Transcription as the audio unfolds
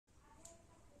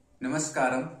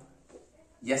Namaskaram.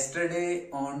 Yesterday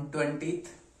on 20th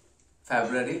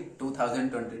February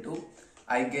 2022,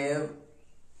 I gave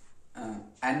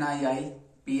NII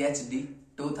PhD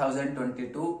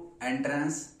 2022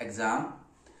 entrance exam.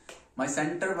 My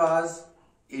center was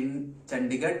in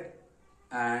Chandigarh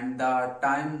and the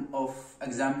time of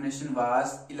examination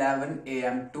was 11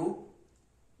 a.m. to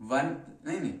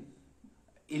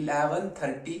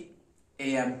 11:30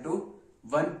 a.m. to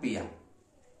 1 p.m.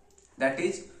 That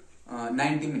is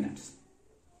 90 minutes.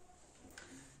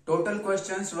 Total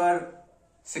questions were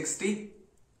 60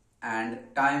 and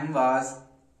time was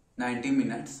 90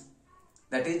 minutes.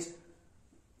 That is,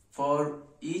 for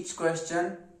each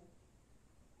question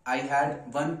I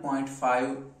had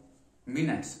 1.5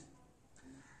 minutes.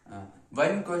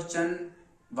 One question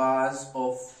was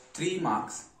of 3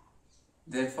 marks.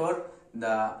 Therefore,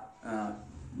 the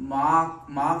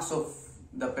marks of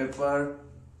the paper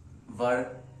were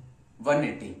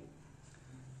 180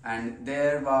 and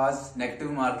there was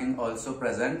negative marking also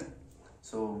present.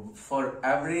 So for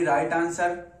every right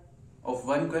answer of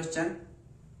one question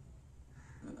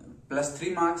plus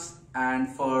 3 marks, and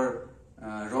for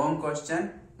wrong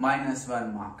question minus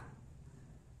 1 mark.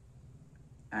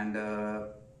 And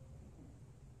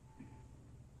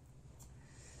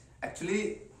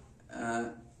actually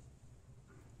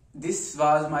this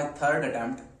was my third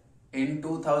attempt. In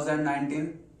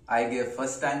 2019 I gave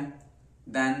first time,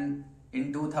 then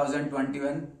in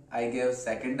 2021 I gave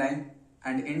second time,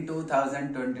 and in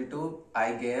 2022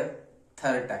 I gave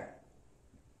third time.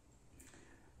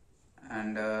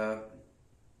 And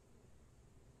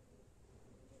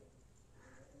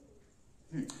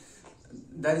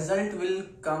the result will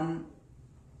come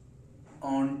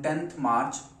on 10th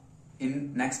March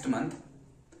in next month.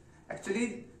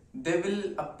 Actually, they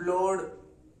will upload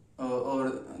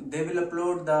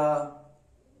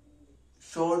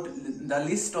the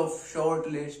list of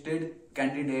shortlisted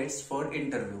candidates for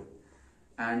interview,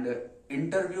 and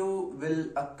interview will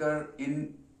occur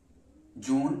in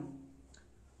June,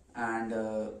 and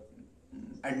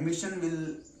admission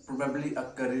will probably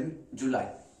occur in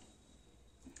July.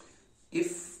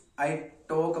 If I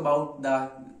talk about the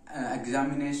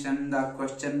examination, the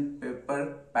question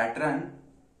paper pattern,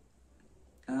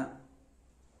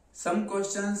 some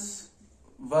questions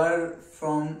were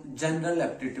from general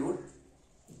aptitude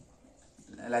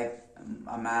like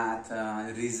math,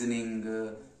 reasoning.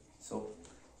 So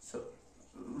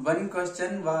one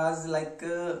question was like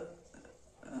a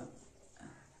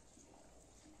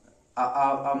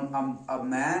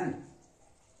man,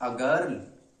 a girl.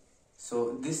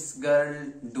 So this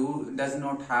girl does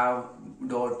not have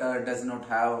daughter, does not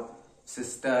have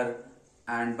sister,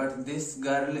 and but this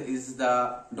girl is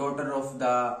the daughter of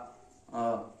the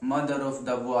mother of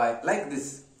the boy, like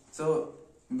this. So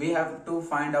we have to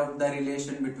find out the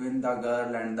relation between the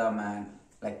girl and the man,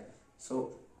 like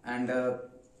so. And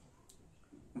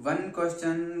one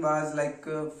question was like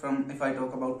from, if I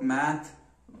talk about math,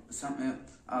 some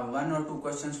 1 or 2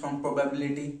 questions from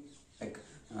probability, like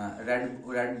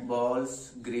red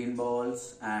balls, green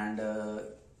balls, and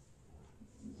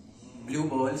blue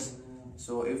balls.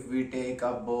 So if we take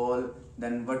a ball,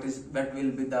 then what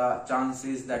will be the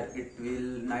chances that it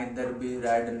will neither be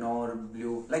red nor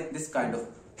blue, like this kind of.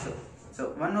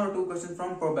 So 1 or 2 questions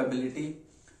from probability,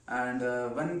 and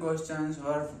one questions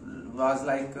was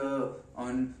like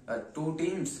on 2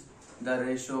 teams, the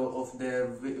ratio of their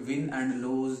win and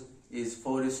lose is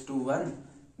 4:1.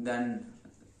 Then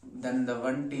the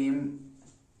one team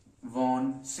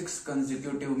won 6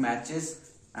 consecutive matches,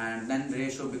 and then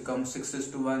ratio becomes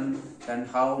 6:1. Then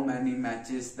how many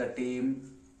matches the team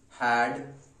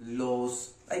had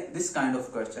lost, like this kind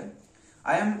of question.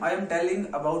 I am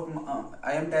telling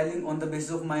on the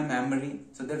basis of my memory,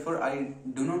 so therefore I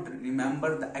do not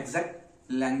remember the exact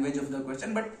language of the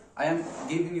question, but I am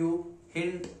giving you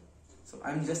hint. So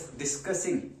I am just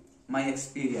discussing my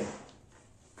experience.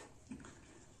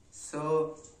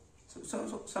 So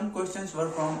some questions were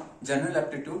from general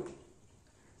aptitude,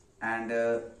 and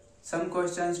some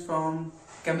questions from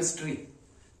chemistry.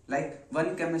 Like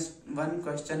one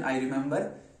question I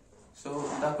remember. So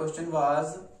the question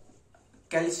was,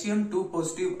 calcium 2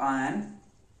 positive ion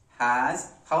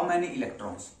has how many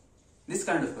electrons? This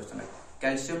kind of question, like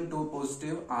calcium 2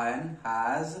 positive ion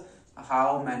has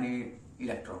how many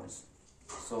electrons?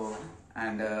 So,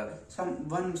 and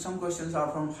some questions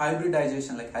are from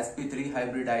hybridization, like sp3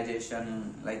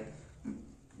 hybridization, like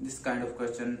this kind of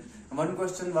question. One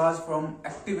question was from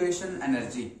activation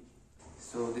energy.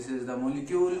 So this is the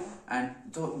molecule, and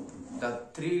so the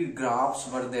 3 graphs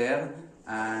were there,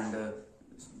 and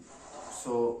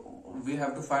so we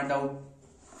have to find out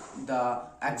the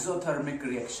exothermic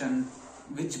reaction,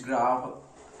 which graph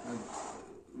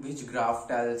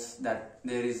tells that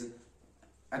there is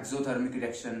exothermic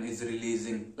reaction is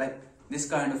releasing, like this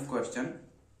kind of question.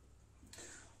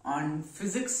 On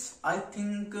physics, I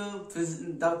think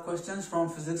the questions from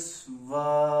physics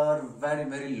were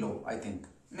very low. I think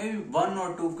maybe 1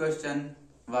 or 2 question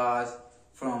was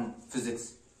from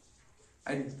physics.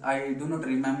 I do not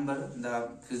remember the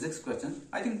physics questions.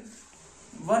 I think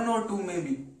 1 or 2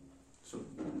 maybe. So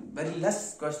very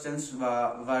less questions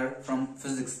were from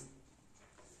physics.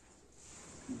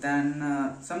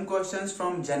 Then some questions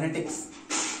from genetics,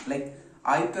 like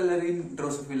eye color in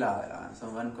Drosophila. So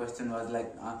one question was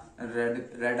like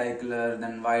red eye color,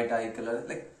 then white eye color,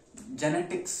 like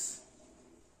genetics.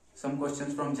 Some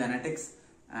questions from genetics,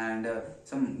 and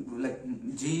some like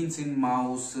genes in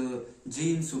mouse,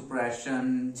 gene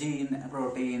suppression, gene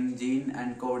protein, gene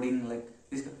encoding, like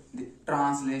this, the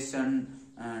translation,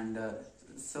 and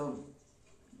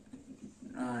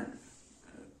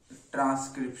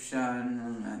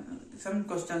transcription, and some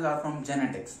questions are from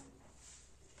genetics.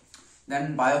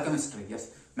 Then biochemistry, yes,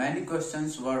 many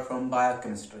questions were from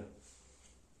biochemistry,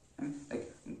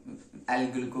 like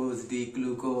L-glucose,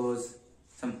 D-glucose.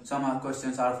 Some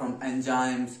questions are from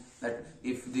enzymes, that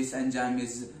if this enzyme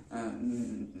is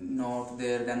not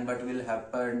there, then what will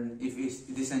happen? If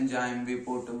this enzyme we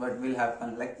put, what will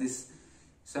happen? Like this.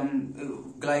 Some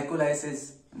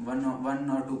glycolysis, one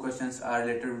or two questions are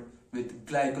related with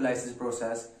glycolysis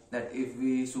process, that if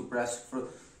we suppress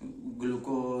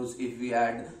glucose, if we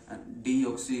add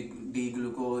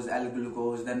D-glucose,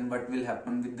 L-glucose, then what will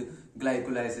happen with the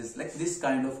glycolysis? Like this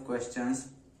kind of questions.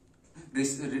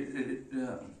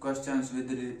 Questions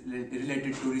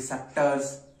related to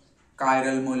receptors,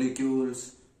 chiral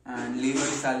molecules, and liver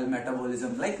cell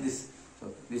metabolism, like this.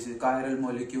 So this is chiral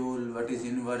molecule, what is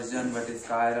inversion, what is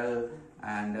chiral,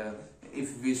 and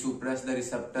if we suppress the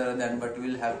receptor, then what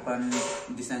will happen?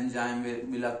 This enzyme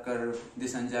will occur,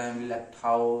 this enzyme will act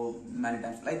how many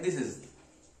times, like this is.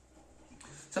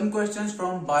 Some questions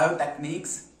from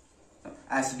biotechniques,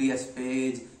 SDS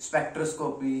page,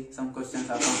 spectroscopy. Some questions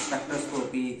are from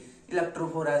spectroscopy,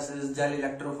 electrophoresis, gel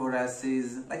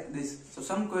electrophoresis, like this. So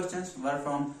some questions were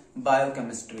from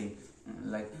biochemistry,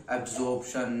 like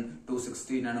absorption,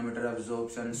 260 nanometer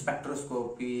absorption,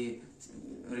 spectroscopy,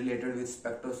 related with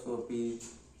spectroscopy.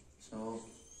 So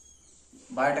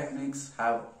biotechniques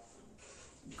have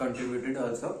contributed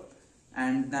also.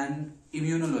 And then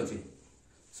immunology.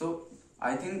 So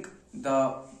I think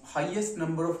the highest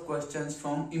number of questions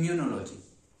from immunology,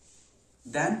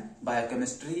 then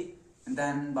biochemistry, and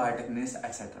then biotechnics,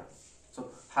 etc. So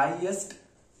highest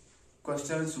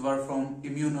questions were from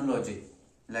immunology,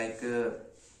 like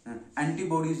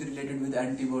antibodies, related with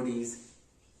antibodies.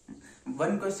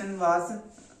 One question was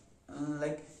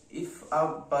like, if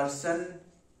a person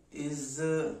is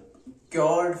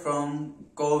cured from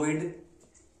COVID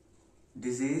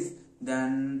disease,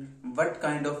 then what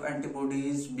kind of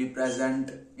antibodies be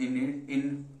present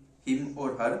in him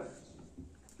or her,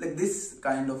 like this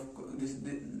kind of this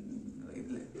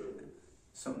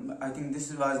so I think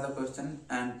this was the question.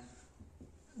 And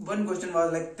one question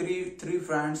was like three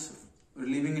friends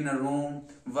living in a room,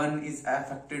 one is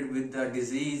affected with the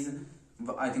disease,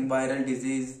 I think viral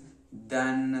disease,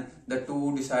 then the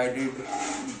two decided,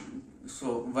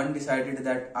 so one decided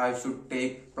that I should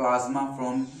take plasma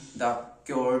from the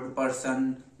cured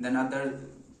person, then other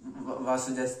was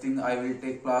suggesting I will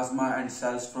take plasma and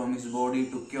cells from his body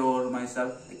to cure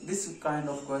myself. This kind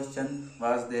of question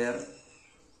was there.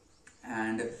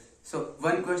 And so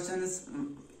one question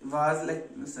was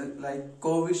like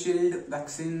Covishield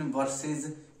vaccine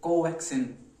versus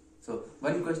Covaxin. So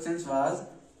one question was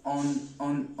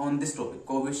on this topic,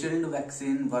 Covishield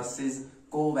vaccine versus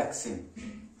Covaxin.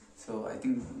 So I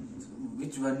think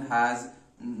which one has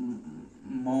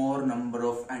more number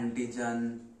of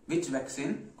antigen, which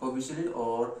vaccine, Covishield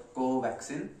or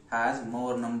Covaxin, has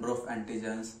more number of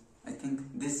antigens. I think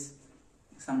this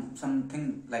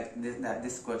something like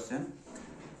this question.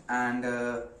 And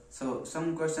so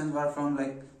some questions were from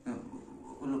like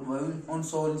on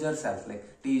soldier cells,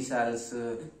 like T cells,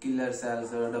 killer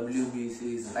cells,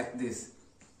 WBCs, like this.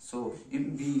 So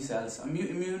B cells,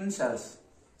 immune cells.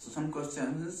 So some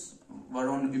questions were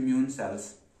on immune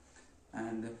cells,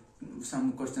 and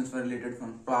some questions were related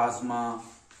from plasma.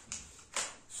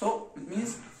 So it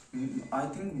means I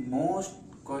think most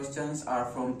questions are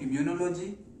from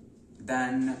immunology.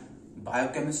 Then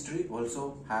biochemistry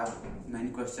also have many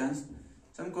questions.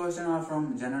 Some questions are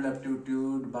from general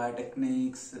aptitude,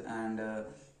 biotechnics, and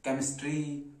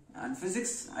chemistry, and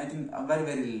physics I think are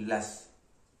very less.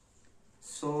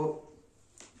 So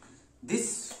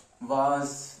this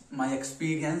was my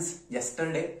experience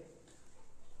yesterday.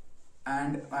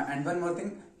 And one more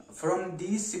thing, from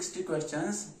these 60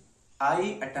 questions,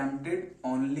 I attempted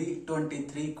only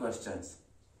 23 questions.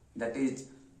 That is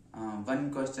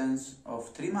one questions of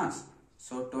 3 marks.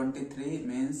 So 23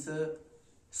 means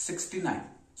 69.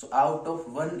 So out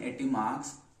of 180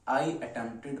 marks, I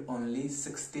attempted only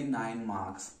 69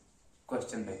 marks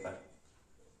question paper.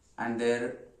 And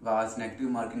there was negative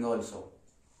marking also.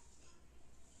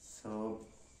 So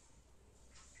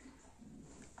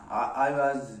I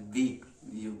was weak,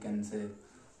 you can say.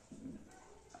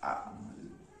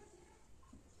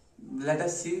 Let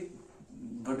us see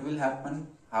what will happen.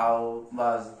 How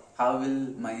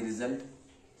will my result?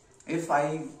 If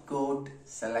I got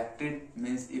selected,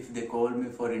 means if they call me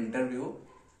for interview,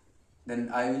 then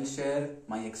I will share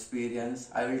my experience.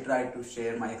 I will try to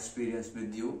share my experience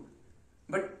with you.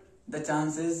 But the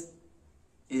chances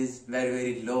is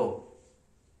very low,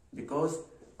 because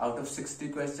out of 60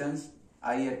 questions,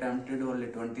 I attempted only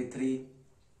 23.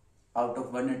 Out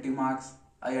of 180 marks,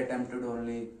 I attempted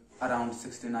only around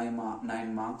 69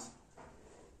 marks.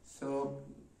 So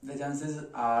the chances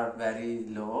are very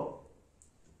low.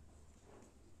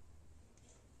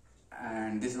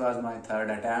 And this was my third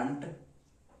attempt.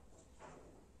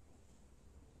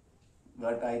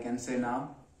 What I can say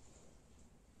now.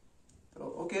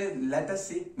 So, okay, let us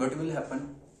see what will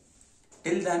happen.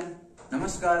 Till then,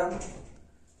 Namaskaram.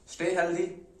 Stay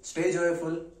healthy, stay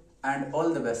joyful, and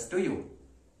all the best to you.